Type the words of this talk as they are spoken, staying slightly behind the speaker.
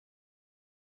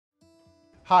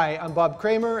Hi, I'm Bob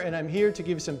Kramer, and I'm here to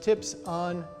give you some tips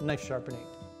on knife sharpening.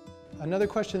 Another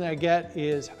question that I get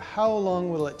is, how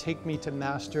long will it take me to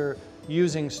master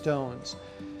using stones?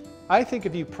 I think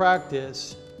if you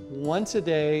practice once a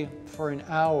day for an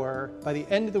hour, by the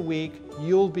end of the week,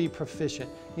 you'll be proficient.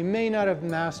 You may not have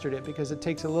mastered it because it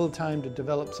takes a little time to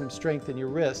develop some strength in your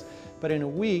wrist, but in a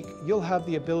week, you'll have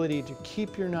the ability to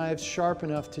keep your knives sharp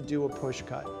enough to do a push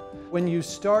cut. When you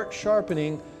start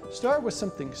sharpening, start with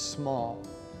something small.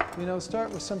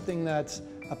 Start with something that's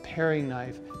a paring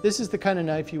knife. This is the kind of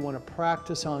knife you want to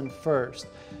practice on first.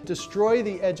 Destroy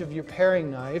the edge of your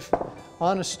paring knife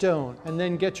on a stone, and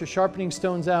then get your sharpening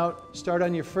stones out. Start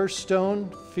on your first stone,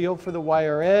 feel for the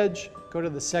wire edge, go to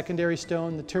the secondary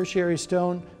stone, the tertiary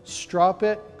stone, strop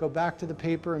it, go back to the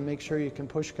paper and make sure you can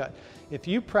push cut. If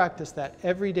you practice that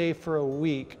every day for a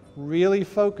week, really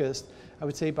focused, I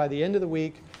would say by the end of the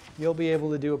week, you'll be able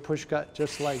to do a push cut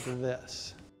just like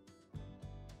this.